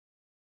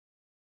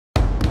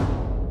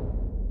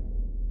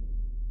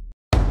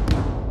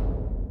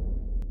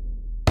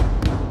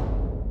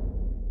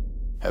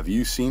Have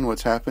you seen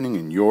what's happening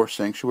in your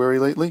sanctuary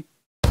lately?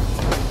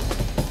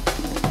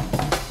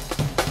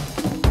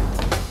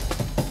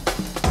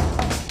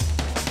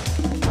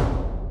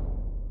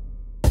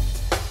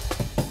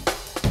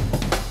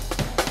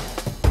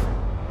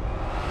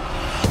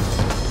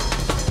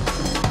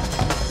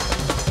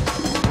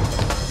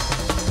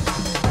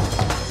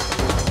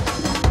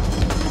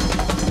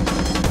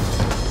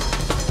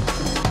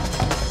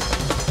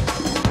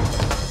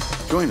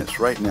 Join us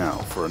right now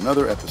for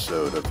another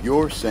episode of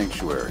Your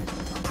Sanctuary,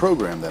 a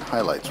program that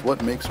highlights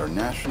what makes our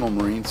national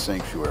marine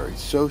sanctuaries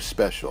so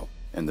special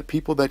and the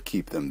people that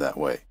keep them that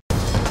way.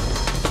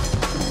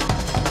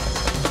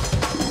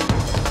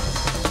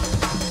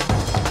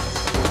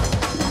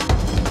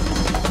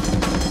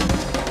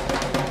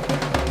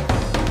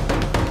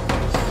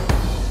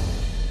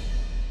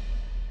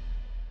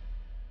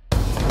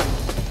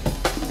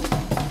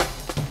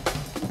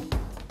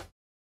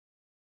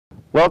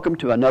 Welcome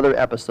to another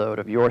episode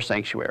of Your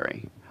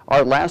Sanctuary.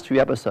 Our last few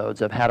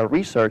episodes have had a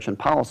research and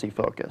policy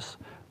focus,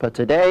 but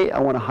today I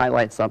want to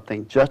highlight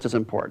something just as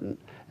important,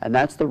 and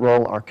that's the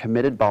role our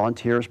committed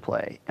volunteers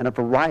play in a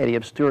variety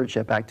of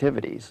stewardship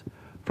activities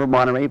for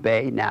Monterey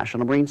Bay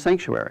National Marine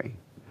Sanctuary.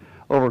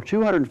 Over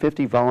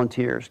 250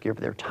 volunteers give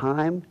their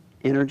time,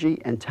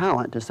 energy, and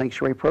talent to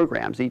sanctuary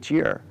programs each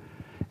year.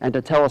 And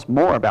to tell us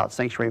more about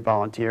sanctuary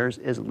volunteers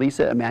is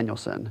Lisa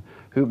Emanuelson,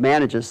 who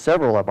manages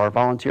several of our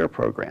volunteer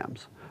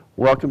programs.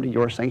 Welcome to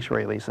Your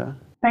Sanctuary, Lisa.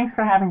 Thanks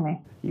for having me.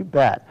 You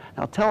bet.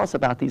 Now tell us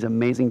about these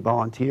amazing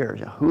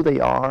volunteers, who they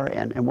are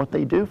and what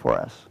they do for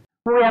us.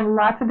 Well, we have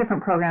lots of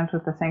different programs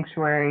with the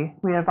sanctuary.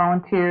 We have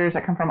volunteers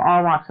that come from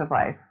all walks of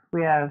life.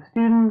 We have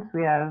students,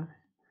 we have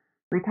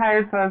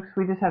retired folks,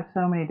 we just have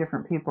so many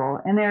different people.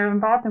 And they're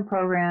involved in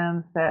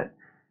programs that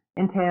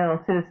entail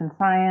citizen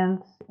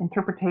science,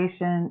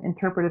 interpretation,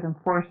 interpretive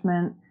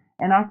enforcement,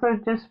 and also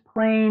just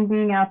plain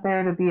being out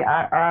there to be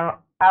our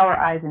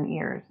eyes and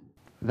ears.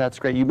 That's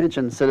great. You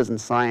mentioned citizen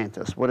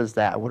scientists. What is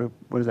that? What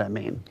does that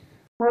mean?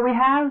 Well, we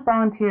have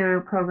volunteer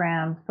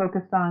programs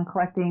focused on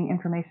collecting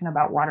information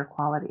about water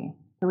quality.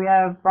 So we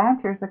have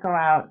volunteers that go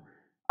out,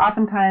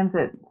 oftentimes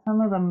at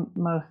some of the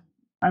most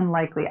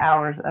unlikely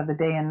hours of the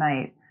day and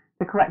night,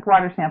 to collect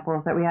water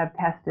samples that we have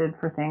tested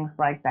for things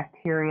like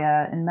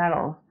bacteria and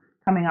metals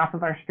coming off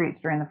of our streets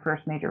during the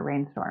first major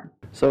rainstorm.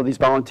 So these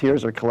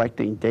volunteers are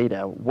collecting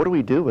data. What do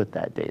we do with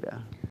that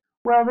data?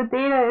 Well, the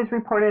data is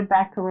reported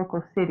back to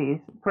local cities,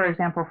 for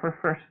example, for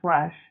First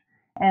Flush,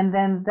 and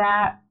then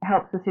that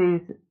helps the cities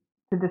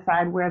to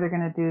decide where they're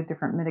going to do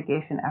different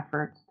mitigation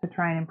efforts to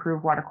try and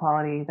improve water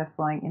quality that's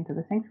flowing into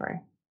the sanctuary.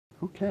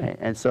 Okay,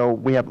 and so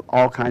we have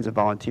all kinds of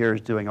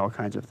volunteers doing all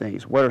kinds of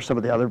things. What are some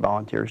of the other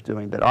volunteers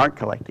doing that aren't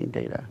collecting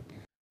data?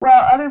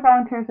 Well, other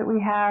volunteers that we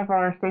have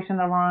are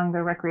stationed along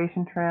the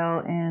recreation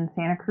trail in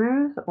Santa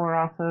Cruz or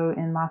also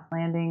in Moss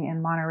Landing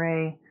in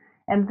Monterey.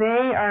 And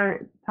they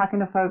are talking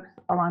to folks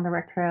along the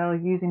rec trail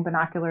using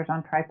binoculars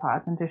on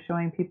tripods and just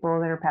showing people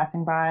that are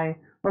passing by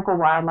local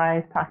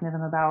wildlife, talking to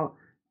them about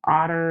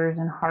otters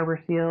and harbor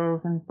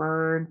seals and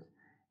birds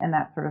and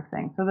that sort of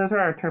thing. So those are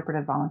our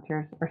interpretive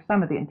volunteers, or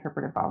some of the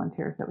interpretive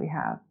volunteers that we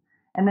have.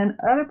 And then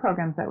other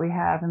programs that we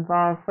have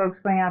involve folks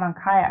going out on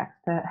kayaks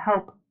to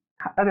help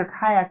other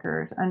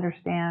kayakers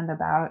understand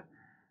about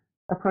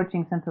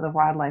approaching sensitive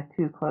wildlife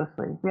too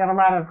closely. We have a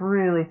lot of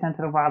really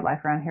sensitive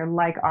wildlife around here,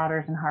 like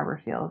otters and harbor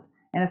seals.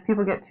 And if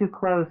people get too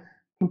close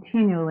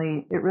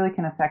continually, it really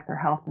can affect their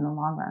health in the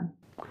long run.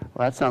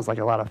 Well, that sounds like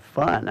a lot of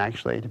fun,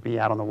 actually, to be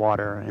out on the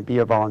water and be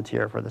a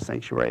volunteer for the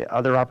sanctuary.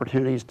 Other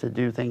opportunities to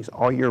do things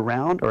all year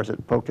round, or is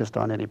it focused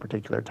on any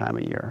particular time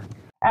of year?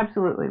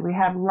 Absolutely. We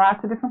have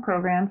lots of different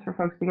programs for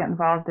folks to get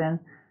involved in.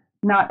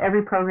 Not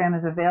every program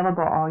is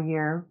available all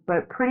year,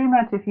 but pretty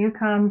much if you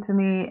come to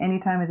me any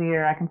time of the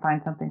year, I can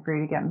find something for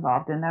you to get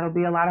involved in. That'll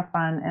be a lot of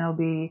fun, and it'll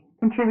be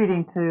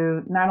contributing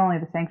to not only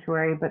the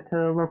sanctuary, but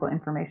to local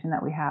information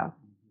that we have.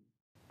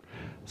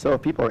 So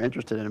if people are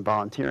interested in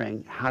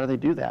volunteering, how do they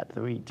do that?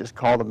 Do we just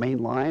call the main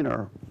line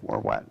or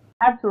what?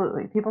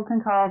 Absolutely. People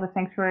can call the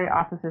sanctuary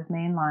office's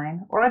main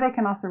line, or they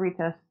can also reach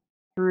us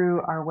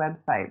through our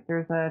website.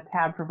 There's a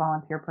tab for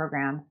volunteer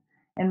programs,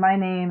 and my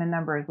name and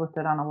number is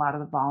listed on a lot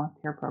of the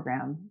volunteer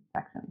program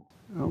sections.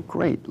 Oh,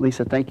 great.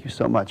 Lisa, thank you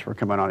so much for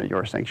coming on to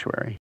Your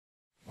Sanctuary.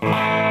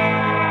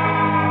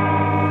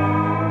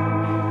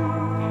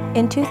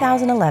 In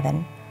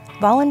 2011,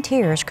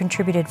 volunteers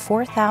contributed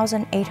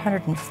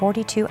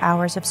 4,842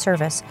 hours of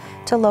service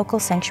to local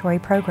sanctuary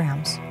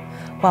programs.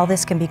 While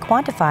this can be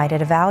quantified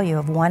at a value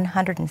of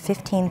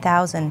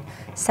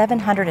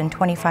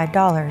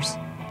 $115,725,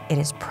 it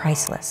is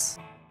priceless.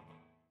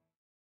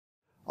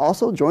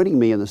 Also joining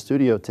me in the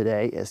studio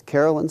today is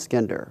Carolyn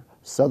Skinder,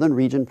 Southern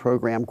Region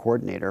Program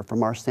Coordinator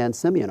from our San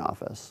Simeon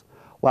office.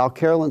 While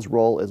Carolyn's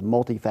role is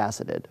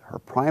multifaceted, her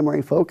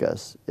primary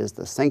focus is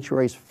the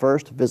Sanctuary's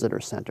first visitor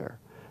center,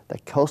 the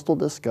Coastal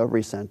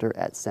Discovery Center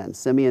at San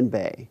Simeon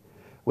Bay,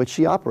 which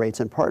she operates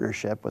in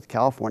partnership with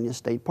California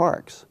State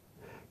Parks.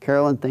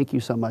 Carolyn, thank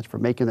you so much for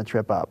making the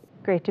trip up.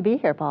 Great to be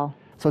here, Paul.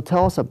 So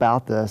tell us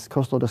about this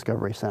Coastal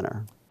Discovery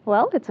Center.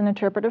 Well, it's an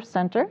interpretive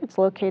center. It's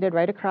located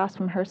right across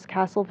from Hearst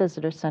Castle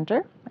Visitor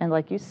Center. And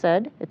like you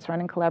said, it's run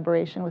in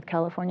collaboration with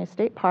California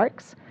State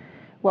Parks.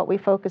 What we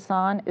focus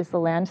on is the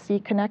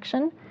land-sea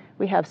connection.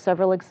 We have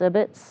several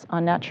exhibits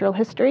on natural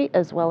history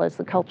as well as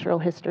the cultural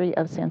history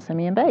of San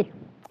Simeon Bay.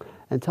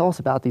 And tell us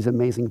about these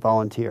amazing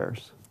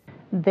volunteers.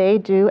 They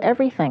do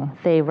everything.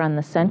 They run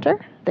the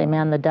center, they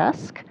man the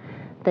desk,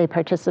 they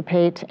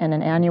participate in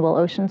an annual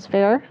Oceans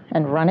Fair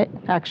and run it,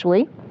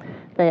 actually.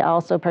 They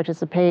also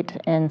participate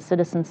in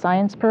citizen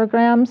science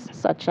programs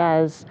such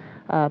as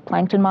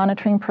plankton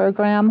monitoring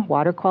program,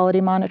 water quality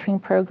monitoring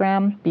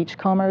program,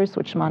 Beachcombers,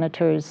 which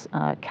monitors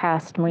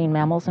cast marine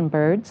mammals and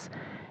birds,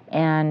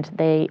 and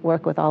they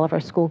work with all of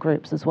our school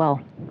groups as well.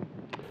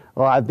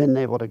 Well, I've been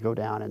able to go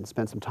down and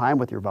spend some time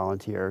with your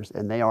volunteers,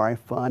 and they are a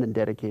fun and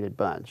dedicated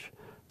bunch.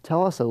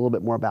 Tell us a little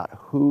bit more about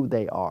who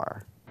they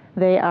are.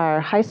 They are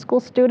high school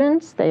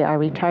students, they are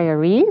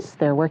retirees,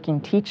 they're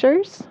working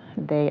teachers,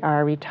 they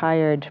are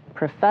retired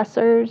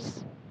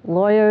professors,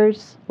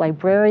 lawyers,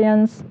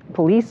 librarians,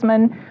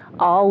 policemen,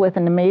 all with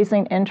an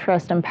amazing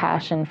interest and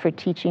passion for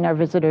teaching our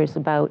visitors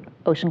about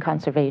ocean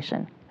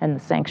conservation and the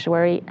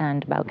sanctuary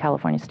and about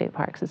California State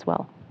Parks as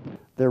well.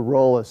 Their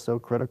role is so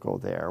critical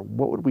there.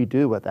 What would we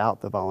do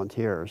without the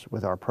volunteers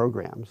with our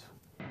programs?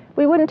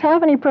 We wouldn't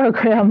have any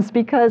programs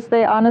because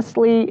they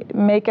honestly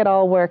make it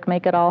all work,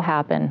 make it all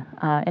happen.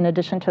 In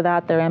addition to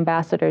that, they're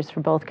ambassadors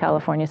for both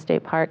California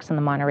State Parks and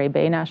the Monterey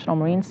Bay National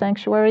Marine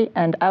Sanctuary.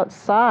 And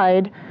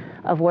outside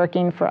of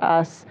working for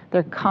us,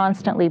 they're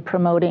constantly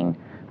promoting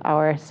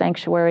our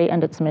sanctuary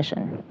and its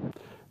mission.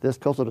 This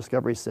Coastal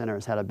Discovery Center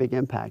has had a big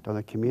impact on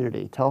the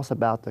community. Tell us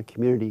about the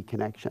community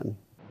connection.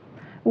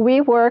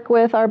 We work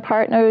with our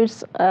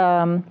partners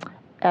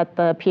at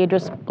the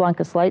Piedras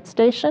Blancas Light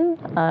Station,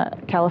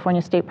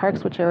 California State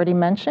Parks, which I already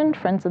mentioned,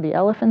 Friends of the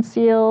Elephant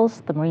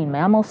Seals, the Marine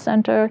Mammal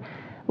Center.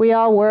 We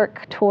all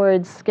work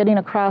towards getting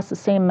across the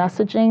same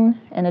messaging.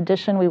 In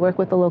addition, we work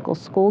with the local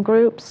school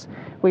groups.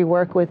 We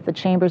work with the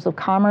Chambers of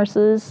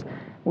Commerce's.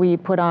 We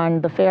put on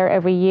the fair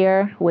every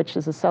year, which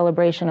is a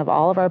celebration of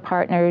all of our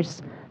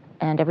partners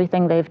and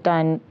everything they've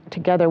done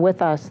together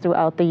with us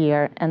throughout the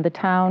year. And the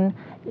town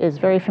is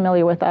very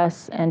familiar with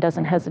us and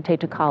doesn't hesitate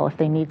to call if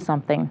they need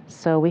something.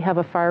 So we have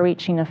a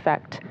far-reaching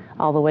effect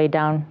all the way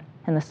down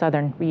in the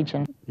southern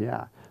region.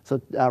 Yeah. So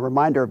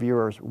remind our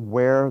viewers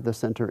where the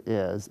center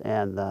is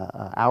and the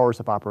hours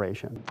of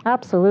operation.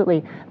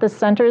 Absolutely. The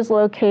center is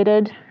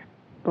located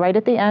right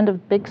at the end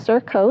of Big Sur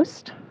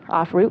Coast,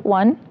 off Route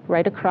 1,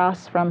 right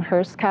across from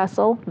Hearst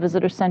Castle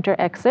Visitor Center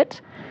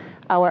exit.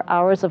 Our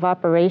hours of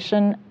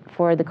operation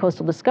for the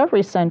Coastal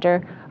Discovery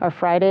Center are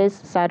Fridays,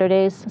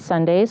 Saturdays,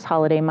 Sundays,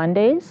 holiday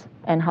Mondays,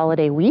 and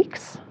holiday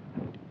weeks.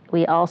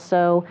 We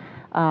also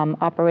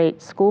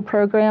operate school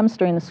programs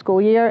during the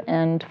school year,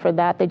 and for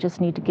that they just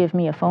need to give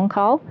me a phone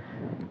call.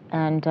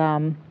 And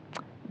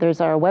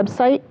there's our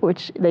website,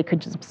 which they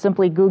could just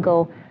simply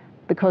Google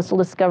the Coastal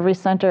Discovery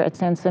Center at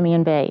San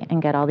Simeon Bay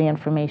and get all the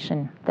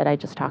information that I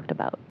just talked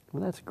about.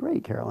 Well, that's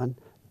great, Carolyn.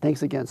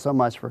 Thanks again so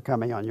much for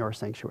coming on Your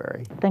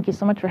Sanctuary. Thank you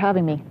so much for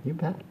having me. You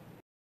bet.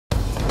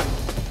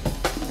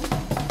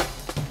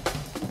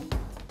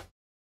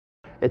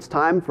 It's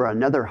time for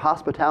another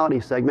hospitality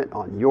segment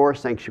on Your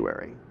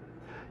Sanctuary.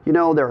 You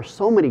know, there are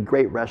so many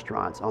great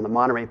restaurants on the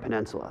Monterey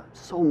Peninsula,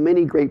 so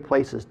many great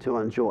places to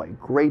enjoy,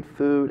 great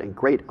food and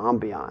great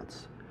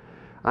ambiance.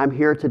 I'm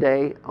here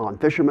today on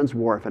Fisherman's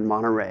Wharf in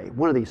Monterey,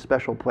 one of these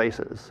special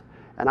places,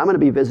 and I'm going to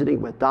be visiting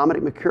with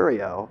Dominic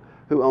Mercurion,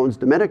 who owns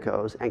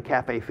Dominico's and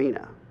Cafe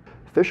Fina.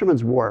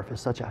 Fisherman's Wharf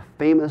is such a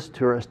famous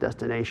tourist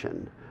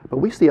destination, but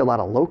we see a lot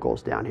of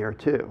locals down here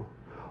too.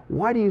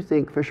 Why do you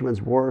think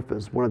Fisherman's Wharf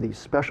is one of these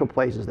special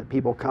places that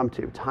people come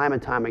to time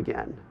and time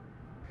again?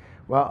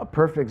 Well, a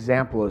perfect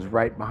example is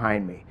right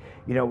behind me.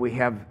 You know, we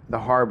have the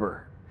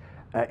harbor.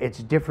 It's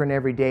different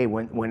every day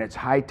when it's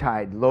high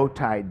tide, low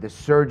tide, the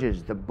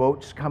surges, the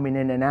boats coming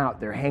in and out.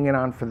 They're hanging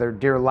on for their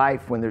dear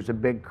life when there's a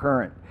big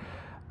current.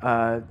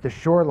 The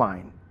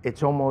shoreline,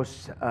 it's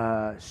almost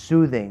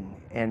soothing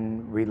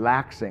and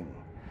relaxing.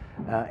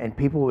 And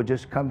people will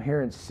just come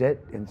here and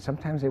sit, and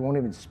sometimes they won't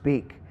even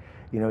speak,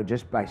 you know,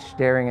 just by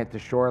staring at the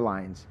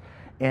shorelines.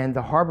 And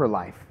the harbor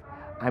life,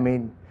 I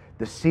mean,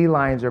 the sea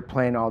lions are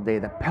playing all day.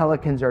 The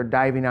pelicans are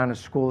diving on a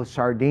school of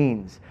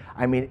sardines.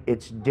 I mean,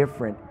 it's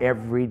different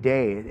every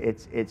day.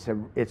 It's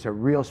a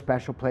real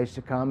special place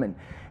to come,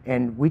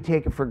 and we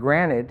take it for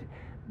granted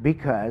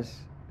because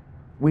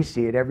we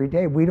see it every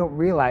day. We don't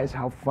realize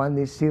how fun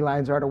these sea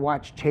lions are to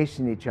watch,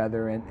 chasing each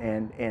other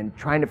and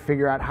trying to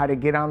figure out how to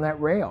get on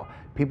that rail.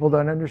 People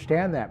don't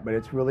understand that, but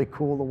it's really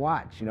cool to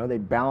watch. You know, they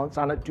balance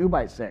on a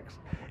 2x6.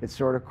 It's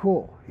sort of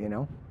cool, you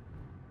know.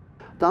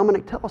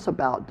 Dominic, tell us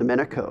about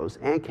Dominico's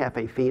and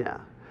Cafe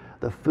Fina.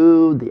 The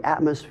food, the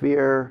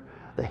atmosphere,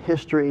 the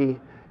history,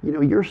 you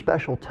know, your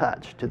special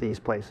touch to these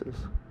places.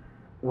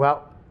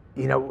 Well,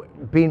 you know,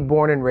 being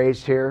born and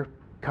raised here,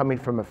 coming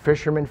from a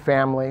fisherman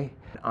family,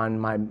 on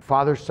my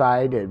father's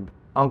side and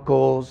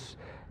uncles,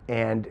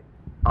 and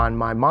on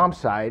my mom's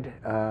side,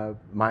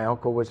 my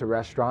uncle was a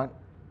restaurateur,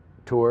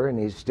 and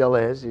he still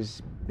is.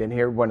 He's been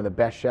here, one of the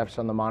best chefs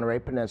on the Monterey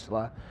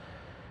Peninsula,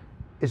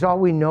 is all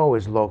we know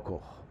is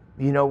local.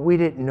 You know, we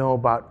didn't know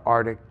about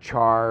Arctic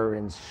char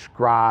and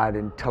scrod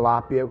and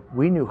tilapia.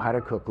 We knew how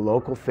to cook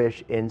local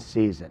fish in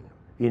season.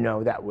 You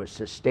know, that was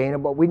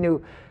sustainable. We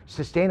knew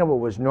sustainable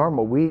was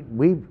normal.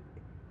 We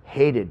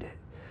hated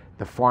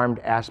the farmed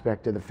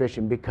aspect of the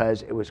fishing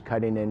because it was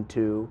cutting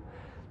into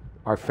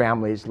our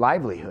family's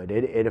livelihood.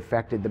 It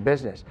affected the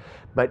business.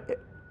 But,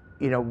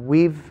 you know,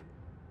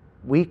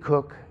 we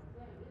cook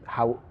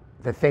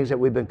the things that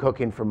we've been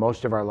cooking for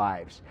most of our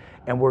lives.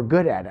 And we're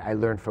good at it. I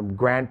learned from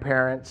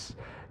grandparents,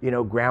 you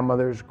know,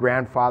 grandmothers,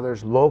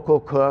 grandfathers, local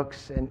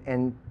cooks,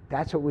 and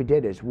that's what we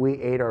did, is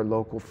we ate our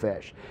local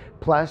fish.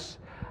 Plus,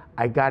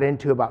 I got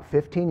into about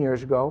 15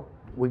 years ago,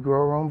 we grow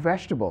our own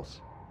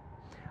vegetables.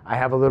 I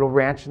have a little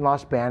ranch in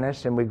Los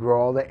Banos, and we grow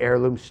all the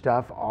heirloom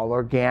stuff, all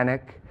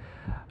organic.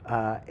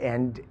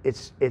 And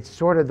it's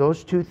sort of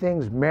those two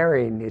things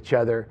marrying each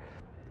other.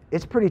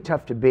 It's pretty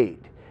tough to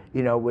beat,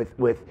 you know,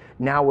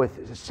 now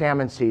with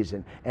salmon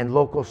season and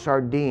local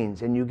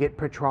sardines, and you get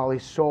petrale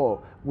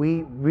sole.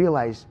 We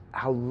realize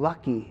how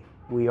lucky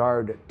we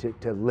are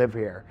to live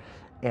here,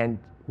 and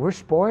we're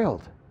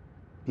spoiled.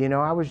 You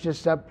know, I was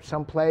just up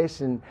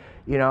someplace, and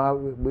you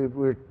know, we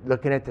were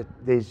looking at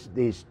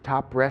these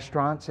top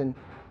restaurants, and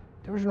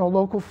there was no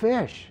local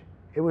fish.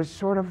 It was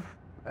sort of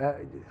a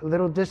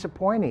little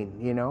disappointing,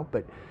 you know,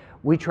 but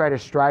we try to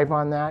strive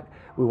on that.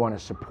 We want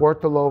to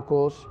support the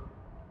locals.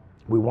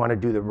 We want to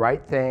do the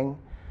right thing,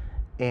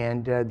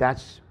 and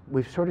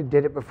we sort of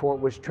did it before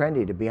it was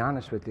trendy, to be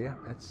honest with you.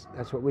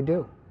 That's what we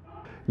do.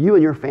 You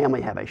and your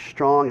family have a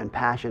strong and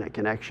passionate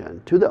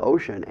connection to the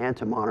ocean and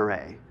to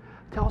Monterey.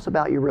 Tell us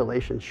about your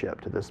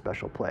relationship to this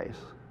special place.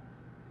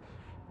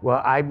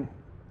 Well,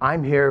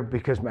 I'm here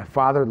because my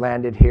father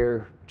landed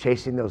here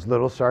chasing those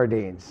little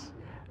sardines.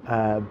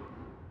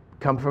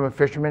 Come from a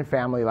fisherman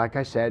family, like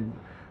I said.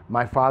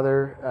 My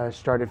father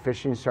started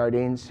fishing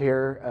sardines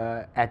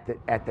here at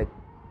the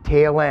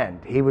tail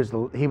end. He was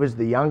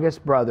the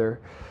youngest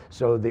brother,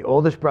 so the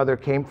oldest brother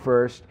came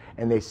first,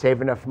 and they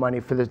saved enough money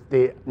for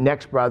the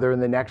next brother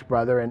and the next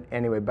brother. And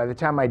anyway, by the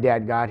time my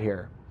dad got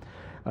here,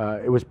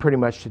 it was pretty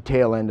much the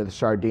tail end of the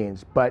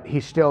sardines. But he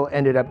still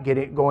ended up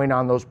going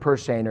on those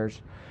purse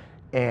seiners,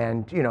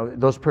 and you know,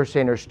 those purse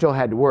seiners still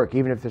had to work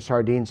even if the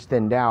sardines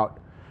thinned out.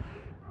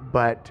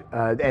 But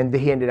and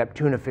he ended up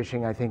tuna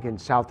fishing, I think, in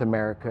South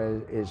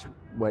America is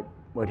what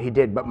he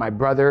did. But my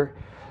brother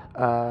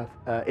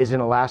is in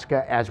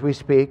Alaska as we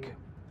speak.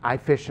 I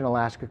fished in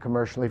Alaska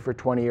commercially for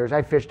 20 years.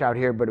 I fished out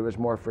here, but it was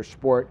more for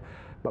sport.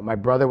 But my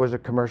brother was a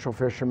commercial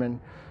fisherman.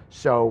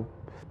 So,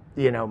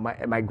 you know,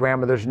 my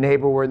grandmother's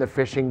neighbor were in the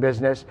fishing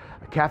business.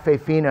 Cafe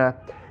Fina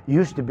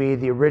used to be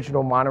the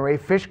original Monterey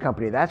Fish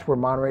Company. That's where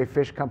Monterey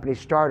Fish Company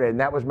started, and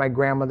that was my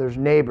grandmother's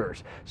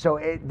neighbors. So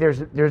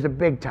there's a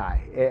big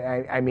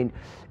tie. I mean,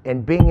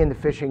 and being in the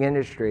fishing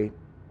industry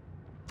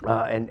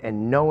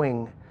and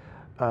knowing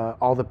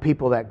all the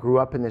people that grew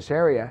up in this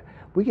area,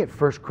 we get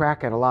first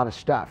crack at a lot of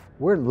stuff.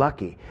 We're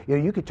lucky. You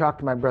know, you could talk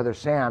to my brother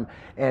Sam,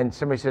 and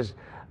somebody says,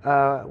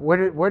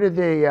 where did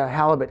the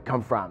halibut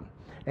come from?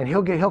 And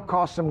he'll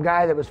call some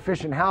guy that was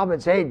fishing halibut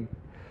and say, hey,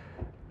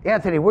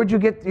 Anthony, where'd you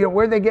get, you know,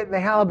 where are they getting the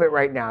halibut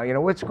right now? You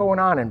know, what's going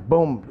on? And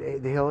boom,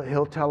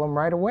 he'll tell them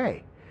right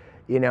away.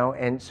 You know,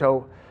 and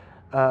so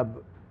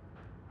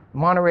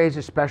Monterey is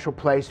a special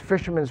place.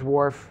 Fisherman's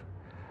Wharf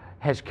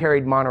has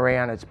carried Monterey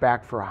on its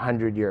back for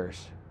 100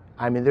 years.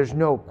 I mean, there's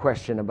no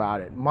question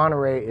about it.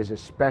 Monterey is a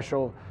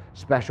special,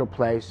 special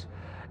place.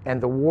 And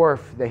the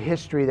wharf, the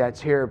history that's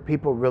here,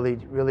 people really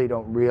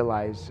don't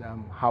realize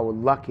how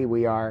lucky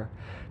we are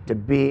to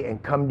be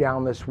and come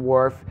down this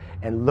wharf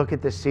and look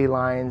at the sea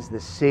lions, the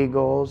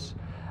seagulls,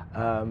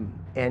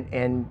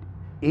 and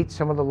eat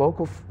some of the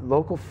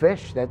local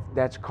fish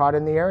that's caught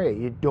in the area.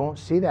 You don't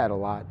see that a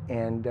lot,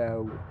 and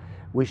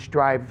we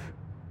strive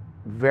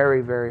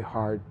very, very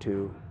hard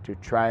to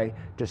try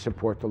to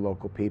support the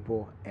local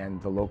people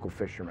and the local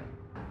fishermen.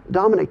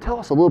 Dominic, tell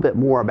us a little bit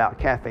more about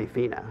Cafe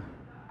Fina.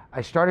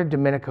 I started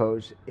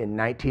Dominico's in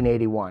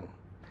 1981.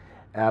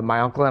 My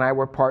uncle and I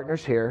were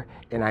partners here,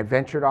 and I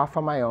ventured off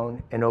on my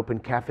own and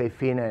opened Cafe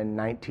Fina in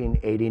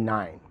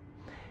 1989.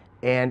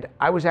 And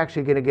I was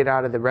actually going to get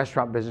out of the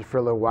restaurant business for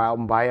a little while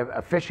and buy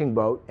a fishing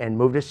boat and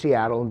move to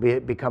Seattle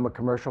and become a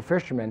commercial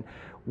fisherman,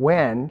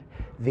 when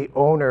the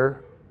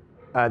owner,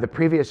 the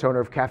previous owner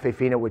of Cafe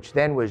Fina, which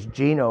then was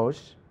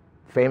Gino's,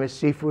 famous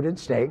seafood and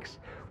steaks,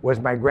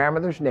 was my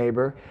grandmother's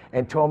neighbor,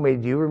 and told me,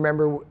 do you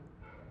remember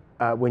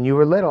when you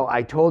were little,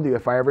 I told you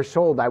if I ever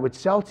sold, I would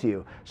sell to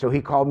you. So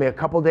he called me a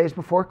couple days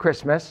before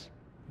Christmas.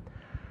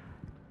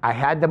 I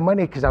had the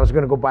money because I was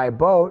going to go buy a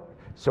boat,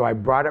 so I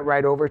brought it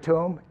right over to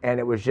him, and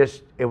it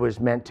was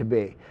meant to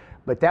be.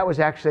 But that was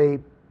actually,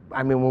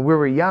 I mean, when we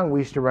were young, we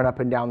used to run up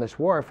and down this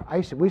wharf.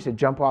 We used to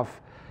jump off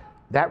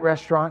that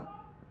restaurant,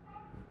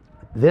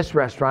 this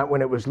restaurant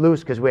when it was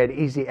loose because we had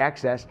easy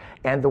access,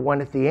 and the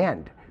one at the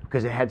end.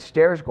 because it had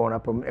stairs going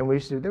up them, and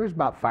there was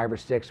about 5 or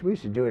 6. We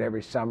used to do it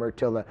every summer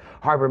till the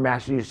harbor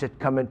master used to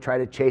come and try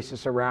to chase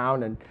us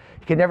around, and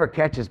he could never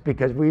catch us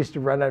because we used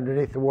to run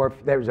underneath the wharf.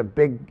 There was a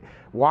big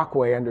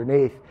walkway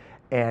underneath,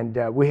 and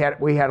we had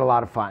a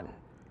lot of fun.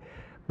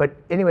 But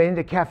anyway,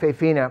 into Cafe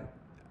Fina,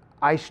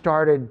 I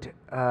started,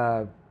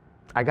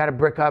 I got a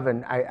brick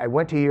oven. I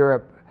went to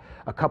Europe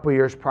a couple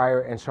years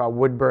prior and saw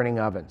wood burning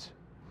ovens.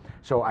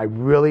 So I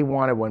really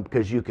wanted one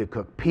because you could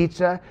cook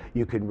pizza,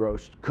 you could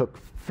cook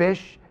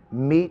fish,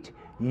 meat,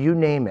 you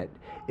name it.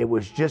 It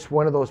was just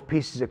one of those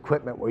pieces of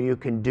equipment where you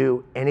can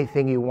do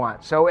anything you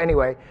want. So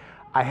anyway,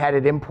 I had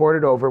it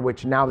imported over,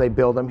 which now they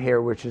build them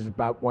here, which is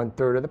about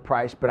 1/3 of the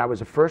price. But I was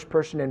the first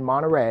person in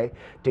Monterey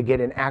to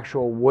get an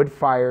actual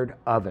wood-fired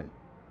oven.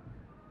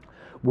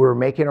 We were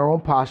making our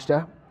own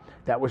pasta.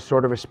 That was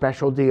sort of a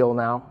special deal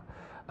now.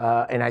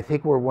 And I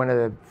think we're one of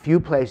the few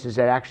places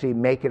that actually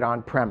make it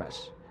on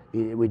premise.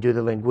 We do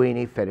the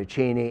linguine,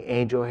 fettuccine,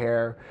 angel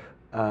hair,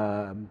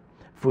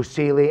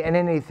 fusilli, and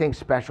anything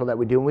special that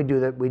we do.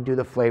 And we do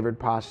the flavored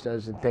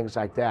pastas and things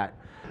like that.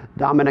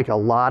 Dominic, a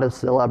lot of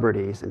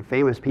celebrities and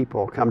famous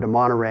people come to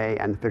Monterey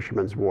and the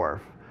Fisherman's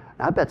Wharf.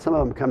 I bet some of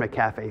them come to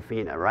Cafe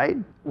Fina, right?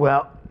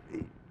 Well,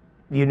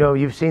 you know,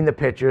 you've seen the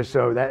pictures,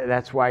 so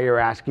that's why you're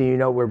asking. You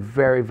know, we're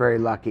very, very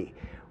lucky.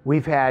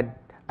 We've had,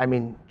 I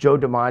mean, Joe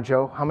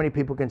DiMaggio. How many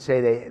people can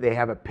say they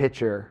have a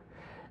picture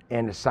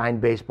and a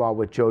signed baseball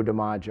with Joe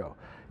DiMaggio?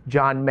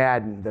 John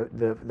Madden,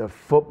 the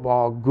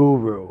football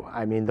guru.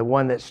 I mean, the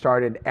one that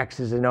started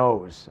X's and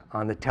O's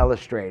on the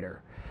telestrator.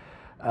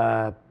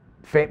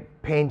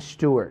 Payne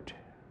Stewart,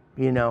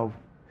 you know,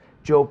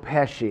 Joe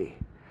Pesci.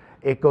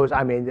 It goes,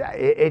 I mean,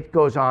 it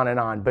goes on and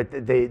on. But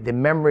the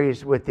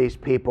memories with these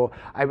people,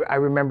 I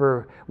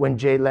remember when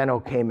Jay Leno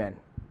came in.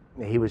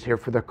 He was here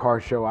for the car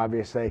show,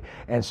 obviously.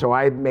 And so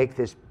I make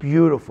this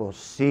beautiful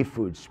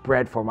seafood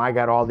spread for him. I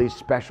got all these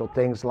special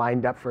things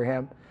lined up for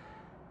him.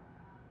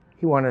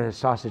 He wanted a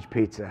sausage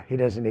pizza. He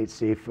doesn't eat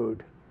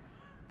seafood.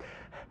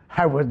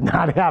 I was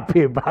not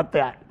happy about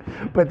that,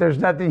 but there's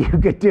nothing you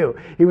could do.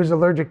 He was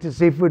allergic to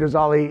seafood. Is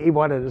all he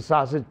wanted, a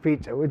sausage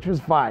pizza, which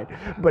was fine.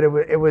 But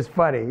it was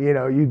funny, you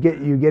know. You get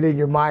in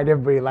your mind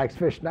everybody likes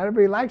fish. Not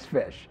everybody likes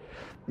fish,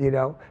 you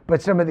know.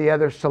 But some of the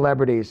other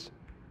celebrities,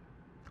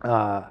 you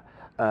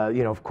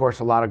know, of course,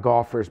 a lot of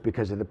golfers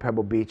because of the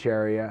Pebble Beach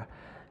area,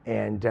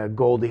 and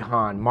Goldie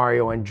Hawn,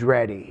 Mario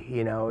Andretti.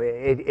 You know,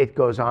 it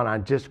goes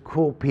on. Just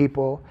cool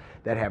people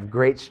that have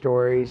great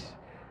stories.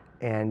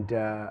 And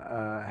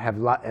have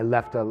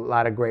left a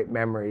lot of great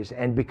memories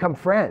and become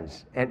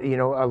friends. And, you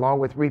know, along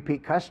with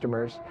repeat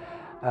customers,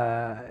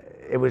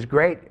 it was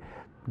great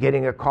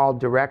getting a call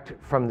direct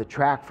from the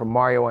track from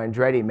Mario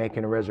Andretti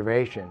making a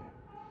reservation,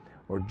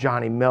 or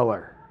Johnny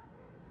Miller.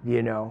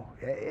 You know,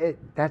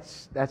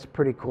 that's a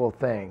pretty cool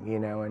thing, you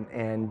know.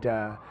 And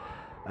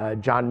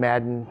John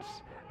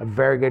Madden's a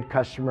very good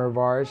customer of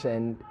ours,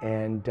 and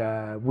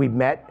we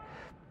met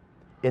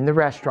in the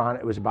restaurant.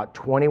 It was about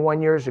 21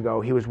 years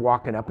ago. He was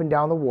walking up and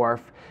down the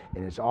wharf,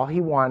 and it's all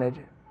he wanted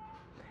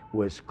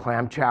was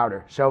clam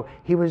chowder. So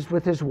he was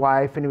with his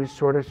wife, and he was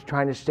sort of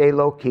trying to stay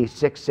low key.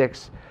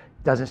 6'6",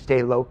 doesn't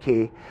stay low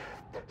key.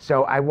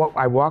 So I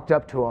walked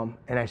up to him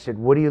and I said,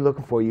 "What are you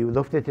looking for? You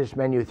looked at this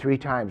menu 3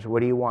 times.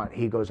 What do you want?"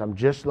 He goes, "I'm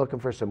just looking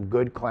for some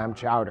good clam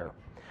chowder."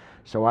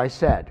 So I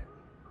said,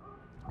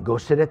 "Go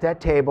sit at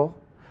that table.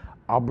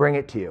 I'll bring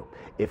it to you.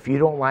 If you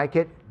don't like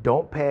it,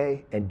 don't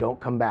pay and don't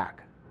come back."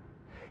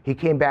 He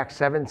came back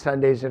 7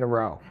 Sundays in a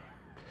row.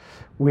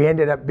 We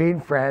ended up being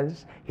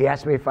friends. He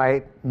asked me if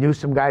I knew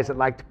some guys that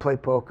liked to play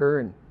poker,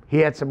 and he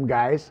had some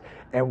guys,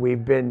 and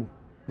we've been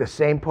the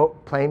same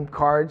playing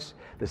cards,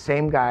 the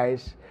same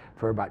guys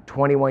for about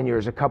 21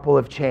 years. A couple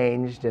have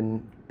changed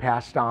and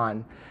passed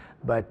on,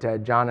 but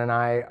John and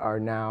I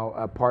are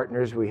now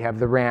partners. We have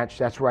the ranch.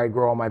 That's where I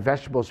grow all my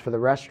vegetables for the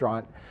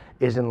restaurant,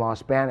 is in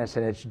Los Banos,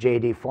 and it's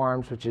JD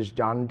Farms, which is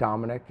John and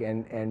Dominic,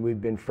 and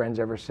we've been friends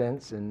ever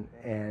since, and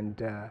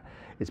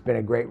it's been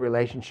a great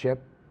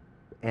relationship.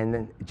 And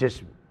then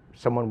just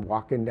someone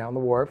walking down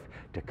the wharf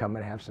to come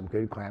and have some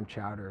good clam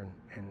chowder,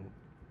 and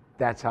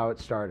that's how it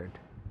started.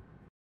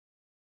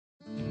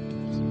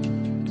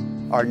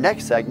 Our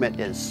next segment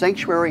is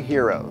Sanctuary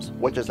Heroes,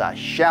 which is a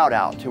shout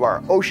out to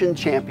our ocean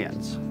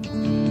champions.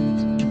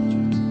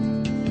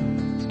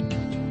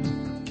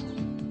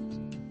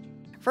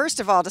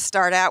 First of all, to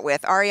start out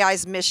with,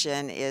 REI's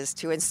mission is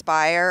to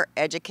inspire,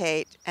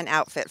 educate, and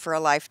outfit for a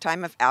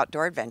lifetime of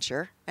outdoor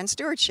adventure and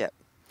stewardship.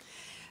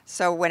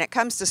 So when it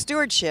comes to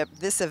stewardship,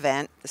 this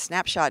event, the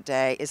Snapshot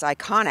Day, is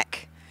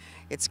iconic.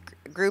 It's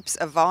groups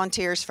of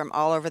volunteers from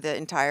all over the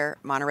entire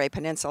Monterey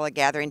Peninsula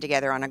gathering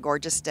together on a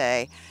gorgeous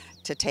day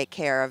to take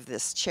care of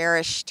this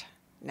cherished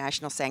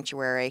national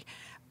sanctuary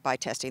by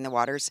testing the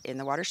waters in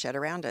the watershed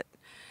around it.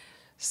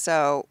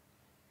 So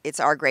it's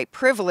our great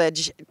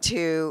privilege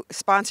to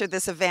sponsor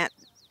this event,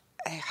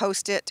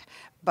 host it,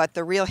 but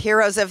the real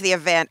heroes of the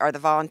event are the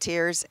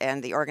volunteers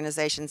and the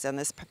organizations on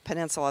this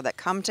peninsula that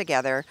come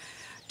together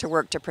to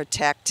work to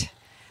protect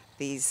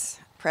these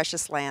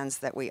precious lands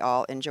that we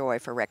all enjoy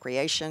for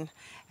recreation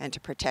and to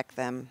protect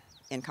them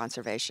in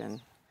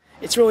conservation.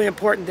 It's really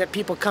important that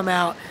people come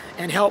out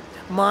and help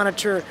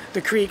monitor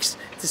the creeks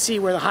to see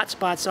where the hot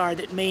spots are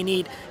that may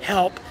need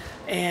help,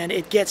 and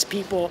it gets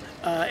people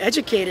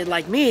educated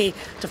like me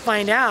to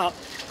find out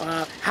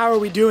how are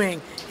we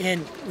doing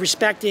in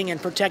respecting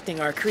and protecting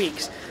our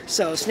creeks.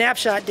 So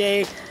Snapshot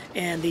Day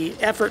and the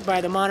effort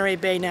by the Monterey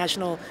Bay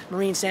National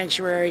Marine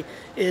Sanctuary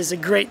is a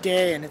great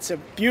day, and it's a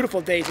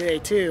beautiful day today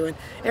too. And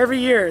every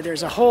year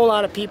there's a whole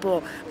lot of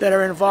people that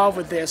are involved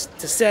with this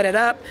to set it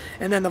up,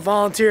 and then the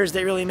volunteers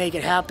that really make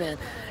it happen.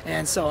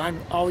 And so I'm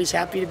always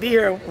happy to be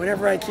here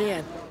whenever I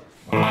can.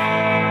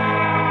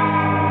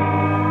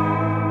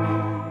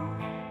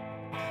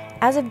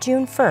 As of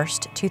June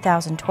 1st,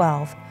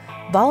 2012,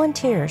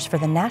 volunteers for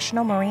the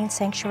National Marine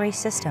Sanctuary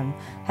System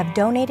have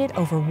donated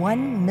over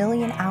 1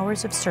 million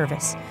hours of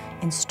service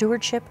in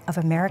stewardship of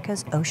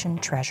America's ocean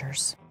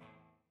treasures.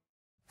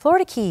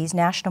 Florida Keys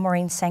National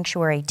Marine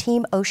Sanctuary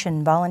Team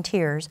Ocean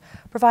volunteers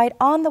provide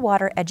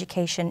on-the-water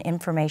education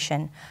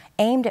information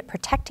aimed at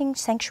protecting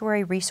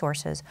sanctuary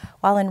resources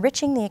while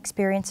enriching the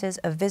experiences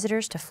of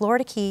visitors to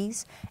Florida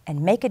Keys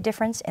and make a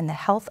difference in the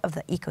health of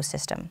the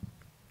ecosystem.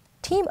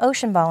 Team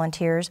Ocean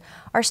volunteers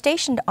are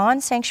stationed on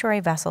sanctuary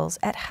vessels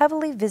at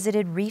heavily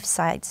visited reef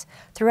sites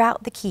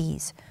throughout the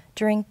Keys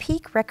during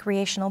peak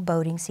recreational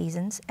boating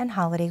seasons and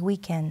holiday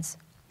weekends.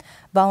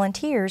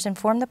 Volunteers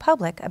inform the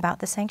public about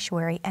the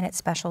sanctuary and its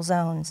special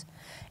zones,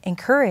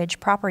 encourage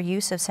proper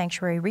use of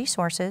sanctuary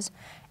resources,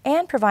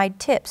 and provide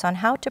tips on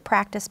how to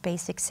practice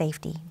basic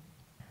safety.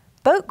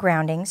 Boat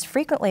groundings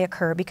frequently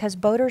occur because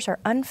boaters are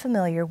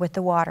unfamiliar with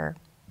the water,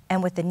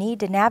 and with the need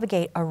to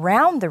navigate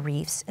around the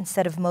reefs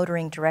instead of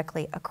motoring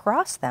directly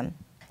across them.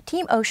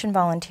 Team Ocean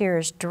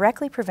volunteers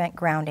directly prevent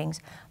groundings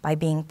by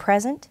being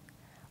present,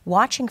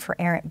 watching for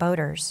errant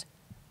boaters,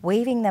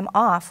 waving them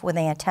off when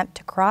they attempt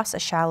to cross a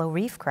shallow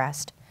reef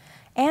crest,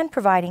 and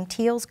providing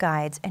TEALS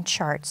guides and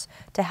charts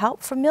to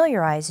help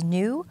familiarize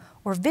new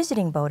or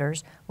visiting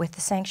boaters with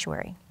the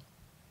sanctuary.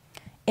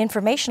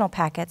 Informational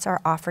packets are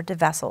offered to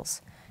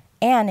vessels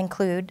and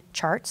include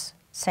charts,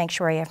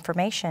 sanctuary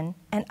information,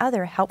 and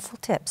other helpful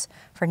tips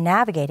for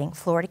navigating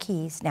Florida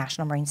Keys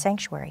National Marine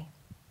Sanctuary.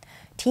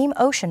 Team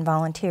Ocean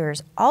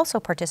volunteers also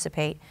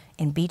participate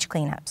in beach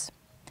cleanups.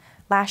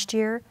 Last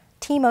year,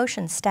 Team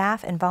Ocean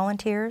staff and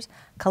volunteers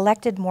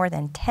collected more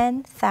than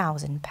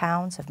 10,000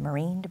 pounds of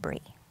marine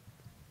debris.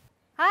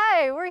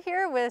 Hi, we're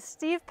here with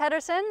Steve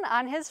Pederson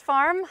on his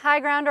farm,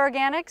 High Ground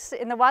Organics,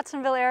 in the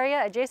Watsonville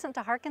area adjacent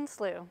to Harkin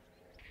Slough.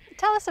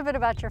 Tell us a bit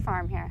about your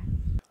farm here.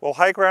 Well,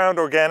 High Ground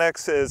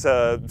Organics is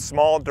a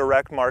small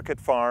direct market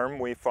farm.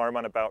 We farm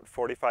on about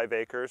 45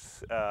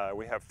 acres.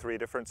 We have 3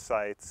 different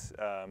sites.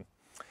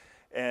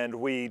 And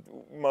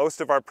most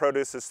of our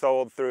produce is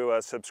sold through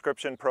a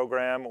subscription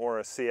program or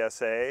a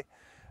CSA.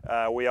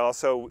 We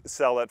also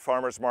sell at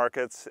farmers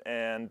markets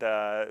and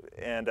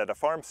at a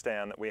farm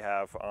stand that we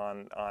have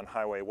on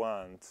Highway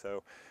 1.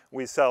 So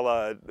we sell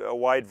a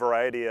wide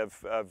variety of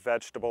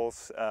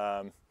vegetables.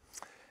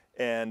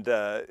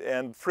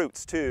 And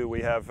fruits too.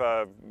 We have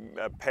a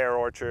pear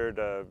orchard,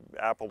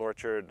 apple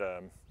orchard.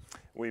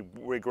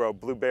 We grow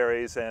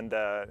blueberries and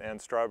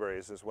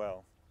strawberries as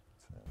well.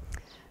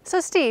 So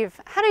Steve,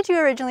 how did you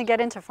originally get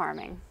into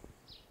farming?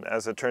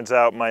 As it turns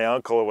out, my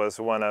uncle was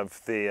one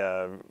of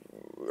the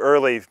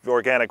early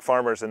organic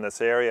farmers in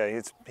this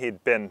area.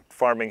 He'd been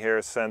farming here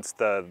since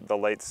the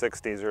late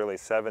 60s, early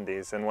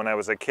 70s. And when I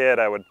was a kid,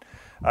 I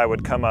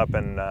would come up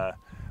and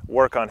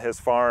work on his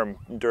farm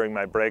during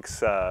my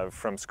breaks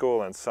from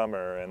school in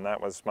summer, and that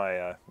was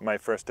my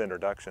first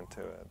introduction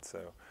to it.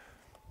 So,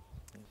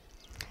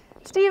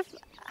 Steve,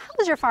 how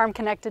is your farm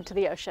connected to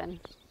the ocean?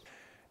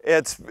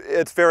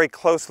 It's very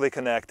closely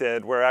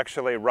connected. We're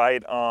actually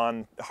right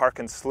on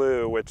Harkin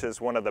Slough, which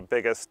is one of the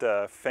biggest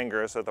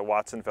fingers of the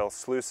Watsonville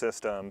Slough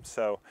system.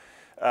 So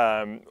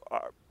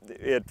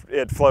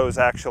it flows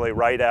actually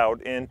right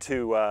out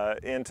into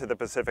the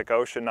Pacific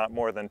Ocean, not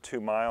more than 2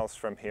 miles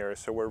from here.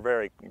 So we're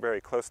very, very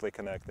closely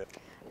connected.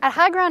 At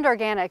High Ground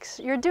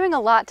Organics, you're doing a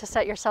lot to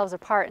set yourselves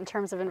apart in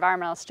terms of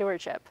environmental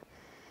stewardship.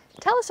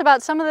 Tell us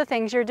about some of the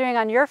things you're doing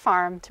on your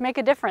farm to make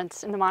a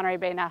difference in the Monterey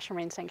Bay National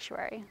Marine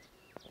Sanctuary.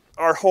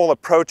 Our whole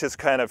approach is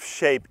kind of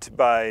shaped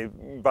by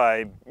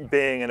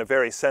being in a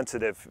very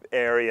sensitive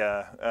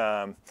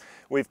area.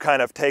 We've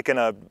kind of taken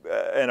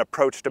an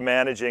approach to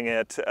managing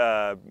it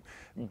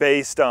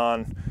based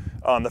on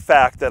the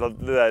fact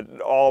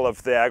that all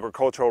of the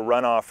agricultural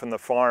runoff from the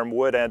farm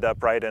would end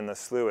up right in the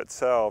slough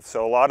itself.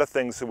 So a lot of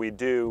things that we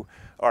do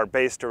are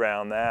based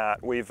around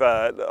that. We've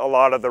a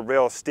lot of the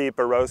real steep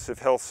erosive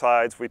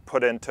hillsides we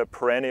put into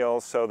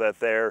perennials so that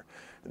there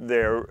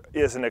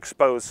isn't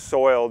exposed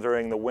soil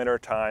during the winter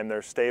time.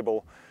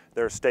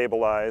 They're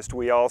stabilized.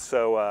 We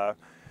also,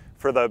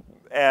 for the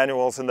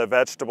annuals and the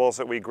vegetables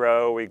that we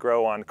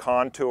grow on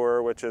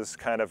contour, which is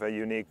kind of a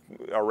unique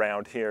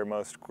around here.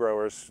 Most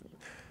growers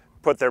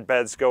put their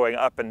beds going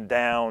up and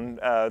down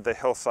the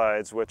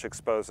hillsides, which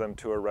expose them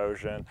to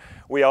erosion.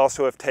 We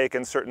also have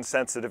taken certain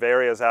sensitive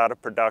areas out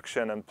of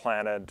production and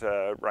planted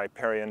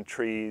riparian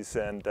trees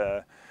and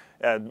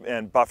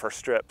buffer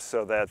strips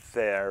so that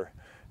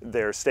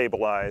they're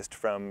stabilized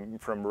from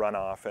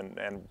runoff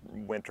and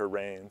winter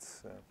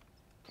rains. So.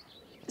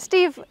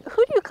 Steve,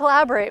 who do you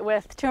collaborate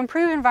with to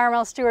improve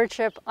environmental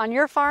stewardship on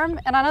your farm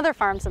and on other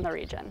farms in the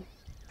region?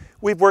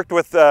 We've worked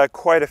with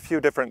quite a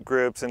few different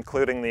groups,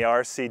 including the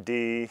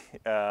RCD,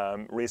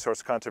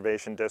 Resource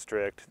Conservation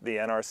District, the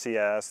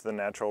NRCS, the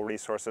Natural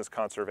Resources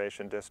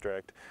Conservation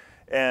District,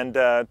 and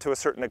to a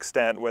certain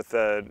extent with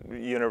the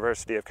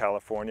University of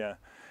California,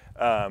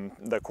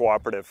 the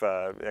cooperative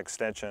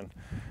extension.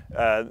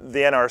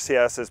 The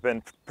NRCS has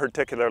been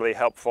particularly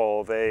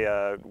helpful.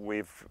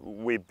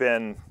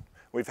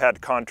 We've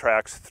had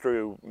contracts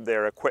through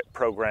their EQUIP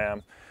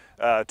program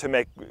to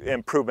make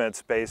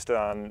improvements based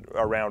on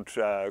around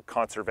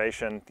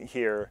conservation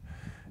here.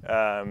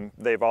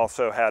 They've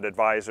also had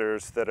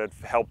advisors that have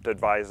helped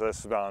advise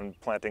us on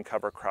planting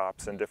cover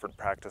crops and different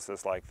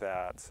practices like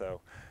that. So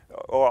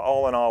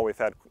all in all, we've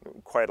had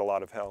quite a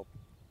lot of help.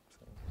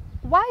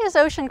 Why is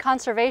ocean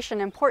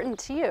conservation important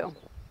to you?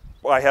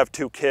 Well, I have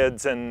 2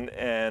 kids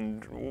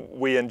and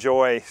we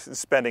enjoy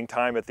spending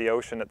time at the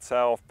ocean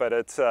itself, but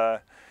it's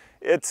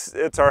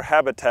our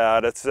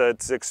habitat.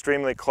 It's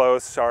extremely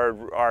close.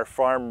 Our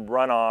farm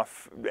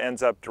runoff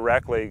ends up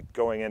directly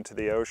going into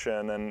the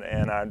ocean,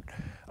 and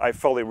I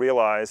fully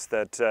realize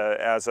that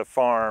as a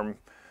farm,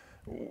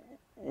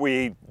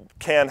 we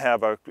can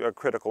have a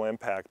critical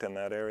impact in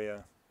that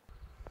area.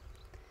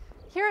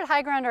 Here at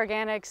High Ground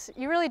Organics,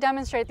 you really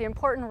demonstrate the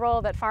important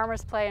role that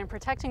farmers play in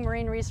protecting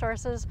marine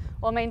resources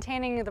while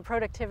maintaining the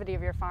productivity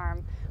of your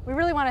farm. We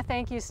really want to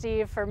thank you,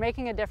 Steve, for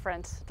making a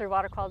difference through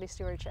water quality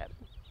stewardship.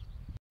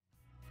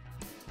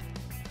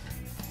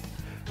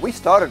 We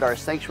started our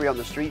Sanctuary on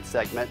the Street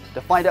segment to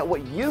find out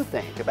what you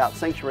think about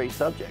sanctuary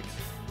subjects.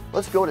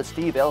 Let's go to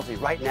Steve Elsey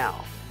right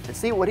now and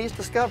see what he's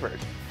discovered.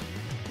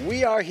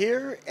 We are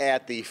here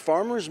at the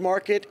Farmers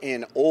Market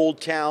in Old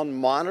Town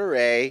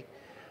Monterey.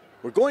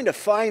 We're going to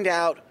find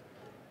out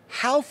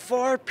how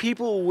far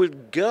people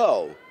would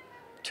go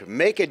to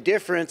make a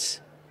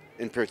difference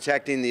in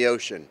protecting the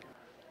ocean.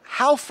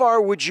 How far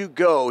would you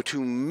go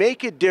to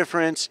make a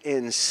difference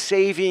in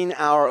saving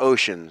our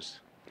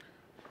oceans?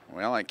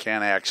 Well, I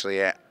can't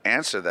actually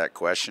answer that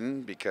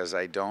question because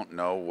I don't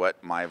know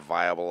what my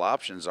viable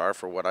options are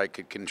for what I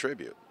could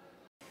contribute.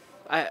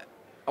 I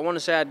want to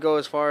say I'd go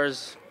as far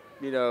as,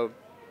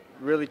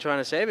 really trying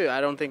to save it. I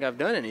don't think I've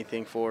done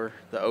anything for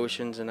the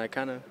oceans, and I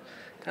kind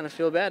of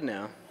feel bad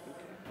now.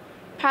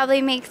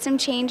 Probably make some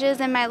changes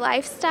in my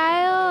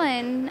lifestyle,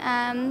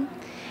 and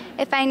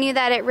if I knew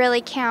that it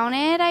really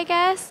counted, I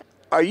guess.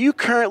 Are you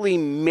currently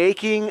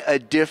making a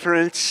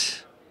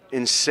difference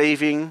in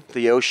saving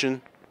the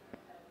ocean?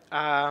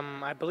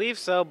 I believe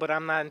so, but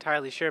I'm not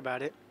entirely sure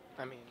about it.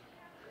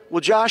 Well,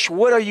 Josh,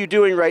 what are you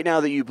doing right now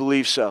that you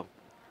believe so?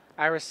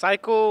 I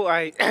recycle.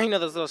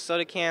 Those little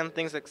soda can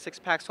things like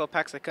 6-packs,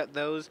 12-packs. I cut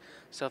those.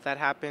 So if that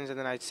happens, and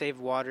then I save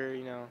water.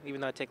 Even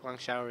though I take long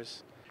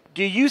showers.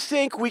 Do you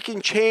think we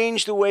can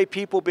change the way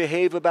people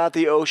behave about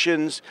the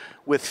oceans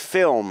with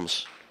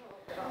films?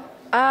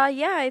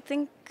 Yeah, I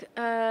think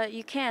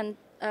you can.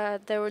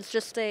 There was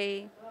just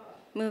a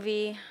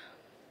movie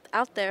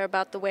out there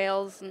about the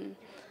whales and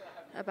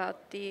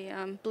about the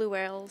blue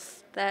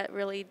whales that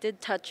really did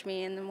touch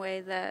me in a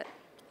way that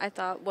I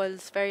thought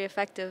was very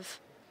effective.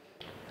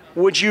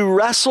 Would you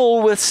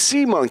wrestle with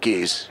sea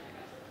monkeys?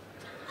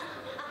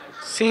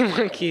 Sea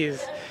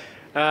monkeys?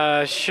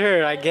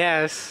 Sure, I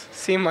guess.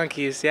 Sea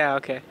monkeys, yeah,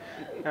 okay.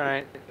 All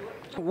right.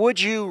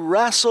 Would you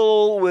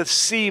wrestle with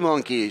sea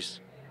monkeys?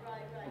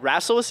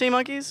 Wrestle with sea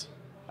monkeys?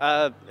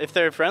 If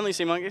they're friendly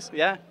sea monkeys,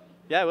 yeah.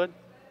 Yeah, I would.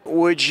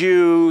 Would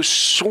you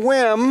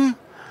swim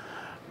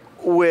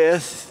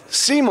with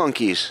sea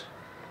monkeys?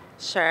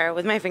 Sure,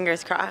 with my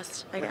fingers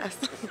crossed, I guess.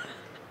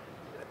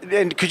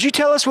 And could you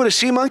tell us what a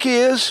sea monkey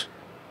is?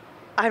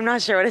 I'm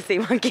not sure what a sea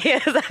monkey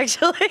is,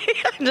 actually.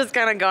 I'm just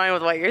kind of going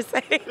with what you're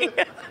saying.